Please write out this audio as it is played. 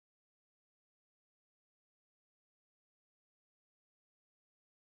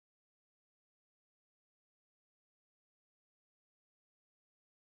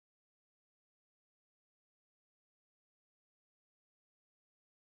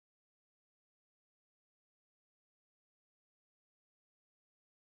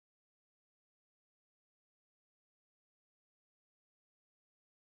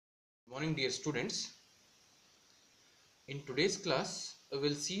Morning dear students. In today's class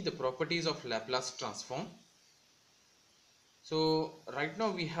we'll see the properties of Laplace transform. So right now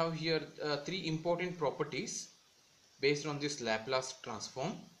we have here three important properties based on this Laplace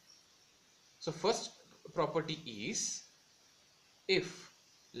transform. So first property is, if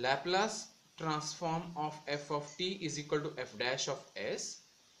Laplace transform of f of t is equal to f dash of s,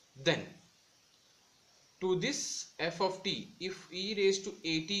 then to this f of t, if e raised to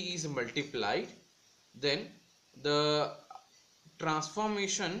at is multiplied, then the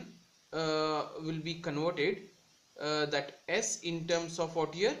transformation will be converted that s in terms of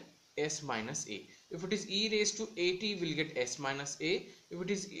what here, s minus a. If it is e raised to at, will get s minus a. If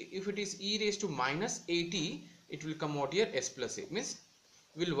it is e raised to minus at, it will come out here s plus a. Means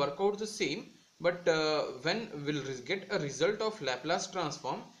will work out the same, but when we'll get a result of Laplace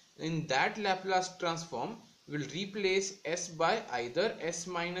transform, in that Laplace transform will replace s by either s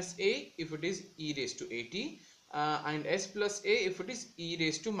minus a if it is e raised to at, and s plus a if it is e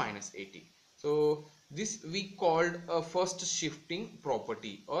raised to minus at. So this we called a first shifting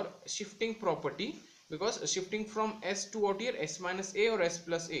property or shifting property, because shifting from s to what here, s minus a or s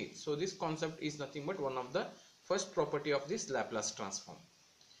plus a. So this concept is nothing but one of the first property of this Laplace transform.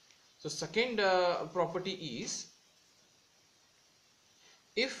 So second property is,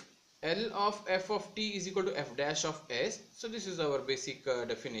 if L of f of t is equal to f dash of s, so this is our basic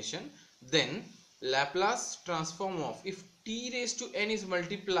definition, then Laplace transform of, if t raised to n is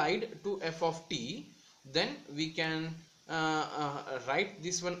multiplied to f of t, then we can write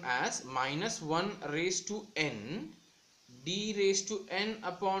this one as minus 1 raised to n d raised to n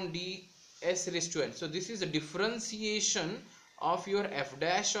upon d s raised to n. So this is a differentiation of your f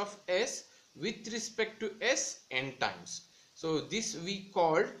dash of s with respect to s n times. So this we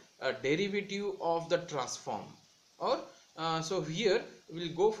called a derivative of the transform, or so here we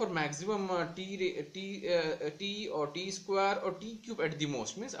will go for maximum t or t square or t cube at the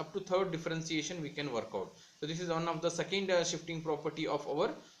most, means up to third differentiation we can work out. So this is one of the second shifting property of our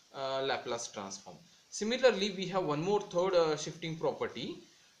Laplace transform. Similarly, we have one more third shifting property.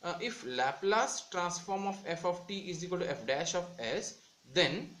 If Laplace transform of f of t is equal to f dash of s,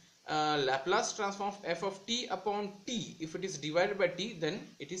 then Laplace transform of f of t upon t, if it is divided by t, then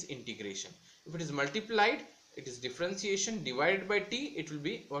it is integration. If it is multiplied, it is differentiation. Divided by t, it will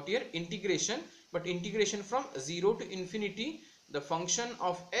be what here, integration. But integration from 0 to infinity, the function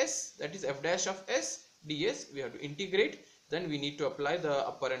of s, that is f dash of s ds, we have to integrate. Then we need to apply the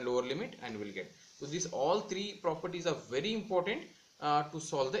upper and lower limit and we will get. So these all three properties are very important to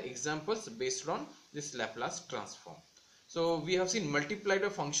solve the examples based on this Laplace transform. So we have seen multiplied a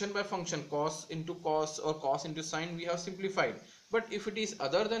function by function, cos into cos or cos into sine, we have simplified. But if it is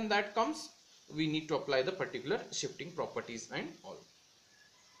other than that comes, we need to apply the particular shifting properties and all.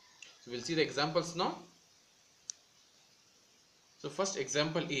 So we'll see the examples now. So first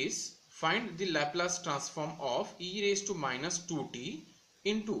example is, find the Laplace transform of e raised to minus 2t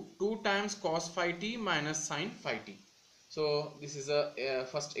into 2 times cos phi t minus sine phi t. So this is a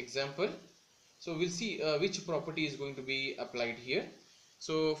first example. So we'll see which property is going to be applied here.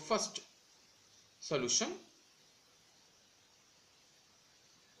 So first solution.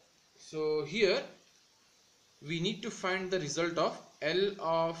 So here we need to find the result of L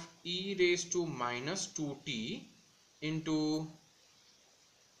of e raised to minus 2t into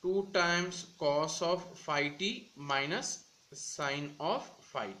 2 times cos of phi t minus sine of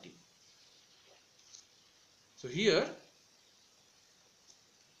phi t. So here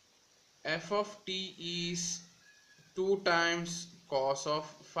f of t is 2 times cos of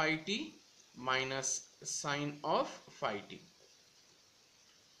phi t minus sine of phi t.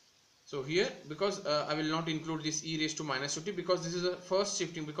 So here, because I will not include this e raised to minus 2t, because this is a first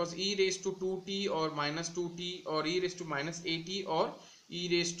shifting, because e raised to 2t or minus 2t or e raised to minus at or e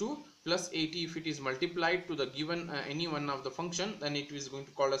raised to plus at, if it is multiplied to the given any one of the function, then it is going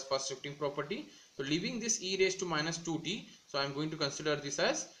to call as first shifting property. So leaving this e raised to minus 2t, so I am going to consider this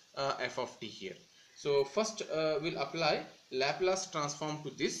as f of t here. So first we'll apply Laplace transform to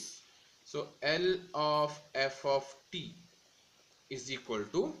this. So L of f of t is equal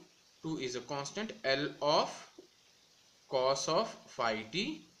to, 2 is a constant, L of cos of phi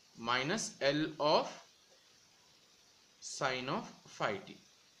t minus L of sine of phi t.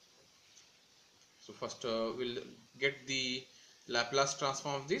 So first we'll get the Laplace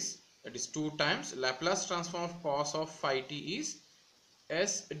transform of this, that is 2 times Laplace transform of cos of phi t is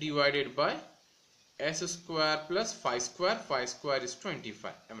s divided by s square plus phi square is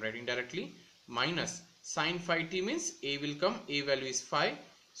 25, I am writing directly, minus sine phi t means a will come, a value is phi,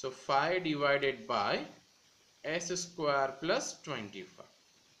 so phi divided by s square plus 25.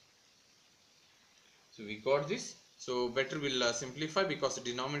 So we got this. So better we'll simplify because the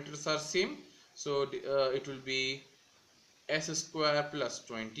denominators are same. So it will be s square plus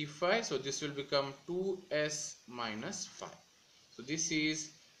 25. So this will become 2s minus 5. So this is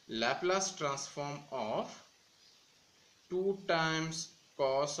Laplace transform of 2 times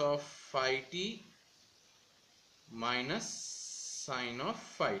cos of phi t minus sine of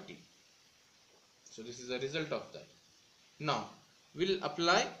phi t. So this is the result of that. Now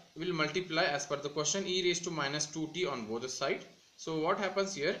we'll multiply as per the question e raised to minus 2t on both the side. So what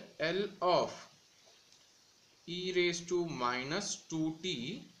happens here? L of e raised to minus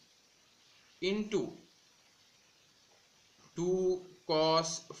 2t into 2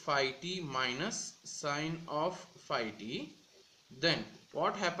 cos phi t minus sine of phi t. Then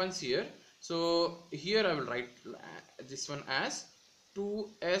what happens here? So here I will write this one as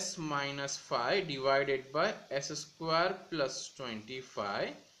 2s minus 5 divided by s square plus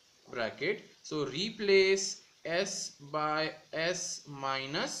 25 bracket. So replace s by s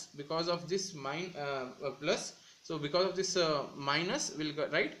minus, because of this plus, so because of this minus we'll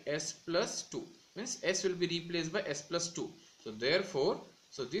write s plus 2, means s will be replaced by s plus 2. So therefore,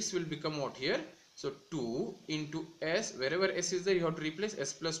 so this will become what here? So 2 into s, wherever s is there you have to replace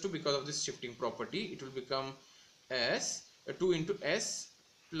s plus 2 because of this shifting property. It will become s 2 into s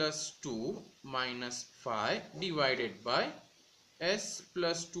plus 2 minus 5 divided by s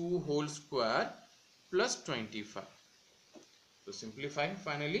plus 2 whole square plus 25. So simplifying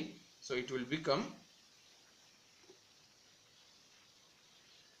finally, so it will become,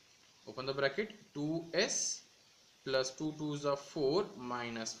 open the bracket, 2s plus 2 2s are 4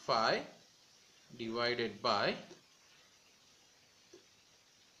 minus 5 divided by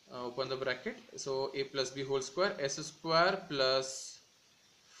open the bracket, so a plus b whole square, s square plus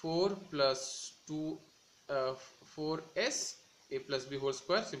 4 plus 2 4s a plus b whole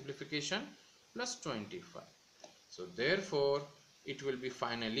square, simplification, plus 25. So therefore it will be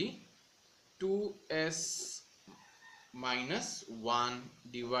finally 2s minus 1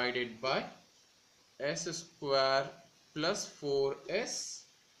 divided by s square plus 4s,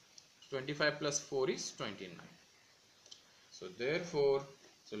 25 plus 4 is 29. So therefore,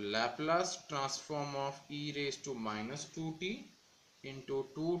 so Laplace transform of e raised to minus 2t into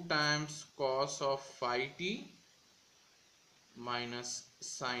 2 times cos of phi t minus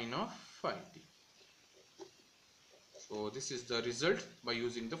sine of phi t. So this is the result by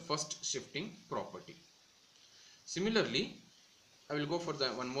using the first shifting property. Similarly, I will go for the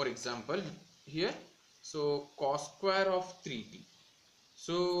one more example here. So cos square of 3t.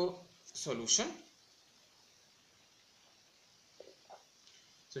 So solution.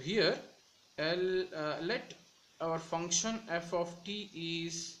 So here let our function f of t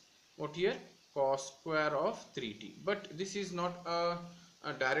is what here? Cos square of 3t. But this is not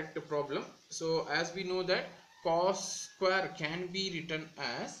a direct problem. So as we know that cos square can be written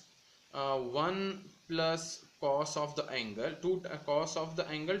as 1 plus cos of the angle, cos of the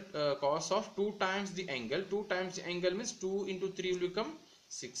angle, cos of 2 times the angle. 2 times the angle means 2 into 3 will become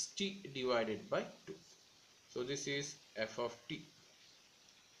 60 divided by 2. So this is f of t.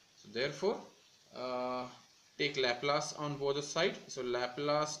 So therefore take Laplace on both the sides. So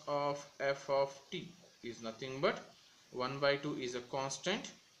Laplace of f of t is nothing but 1 by 2 is a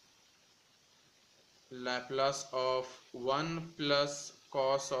constant. Laplace of 1 plus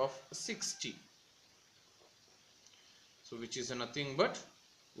cos of 60, so which is nothing but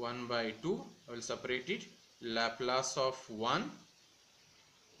 1 by 2. I will separate it. Laplace of 1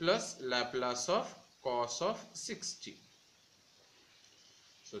 plus Laplace of cos of 60.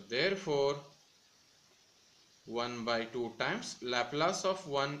 So therefore 1 by 2 times Laplace of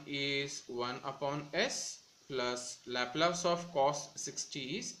 1 is 1 upon s plus Laplace of cos 60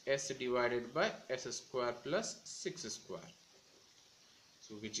 is s divided by s square plus 6 square.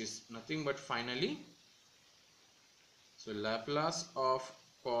 So which is nothing but finally, so Laplace of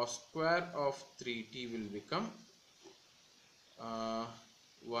cos square of 3t will become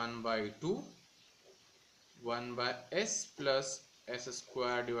 1 by 2 1 by s plus s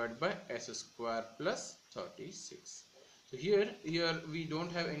square divided by s square plus 36. So here we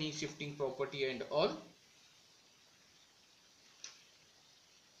don't have any shifting property and all.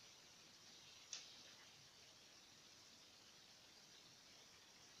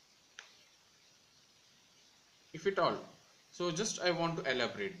 If at all, so just I want to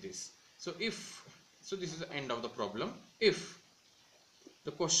elaborate this. So if, so this is the end of the problem. If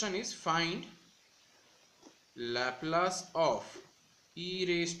the question is find Laplace of e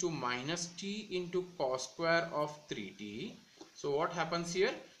raised to minus t into cos square of 3t. So what happens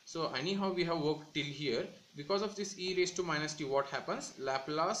here? So anyhow we have worked till here. Because of this e raised to minus t, what happens?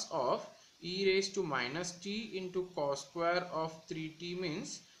 Laplace of e raised to minus t into cos square of 3t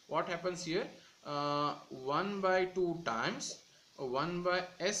means what happens here? 1 by 2 times 1 by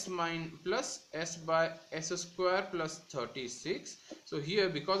s minus plus s by s square plus 36. So here,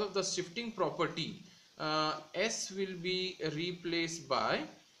 because of the shifting property, s will be replaced by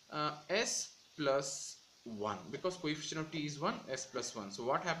s plus 1, because coefficient of t is 1, s plus 1. So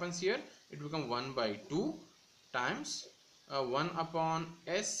what happens here? It becomes 1 by 2 times 1 upon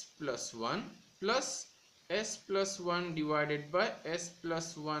s plus 1 plus s plus 1 divided by s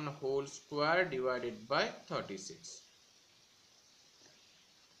plus 1 whole square divided by 36.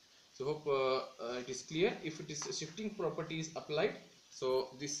 So hope it is clear. If it is shifting property is applied, so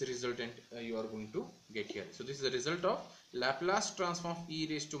this resultant you are going to get here. So this is the result of Laplace transform of e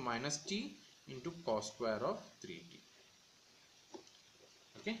raised to minus t into cos square of 3t.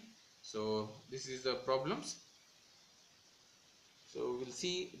 Okay, so this is the problems. So we'll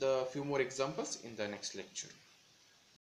see the few more examples in the next lecture.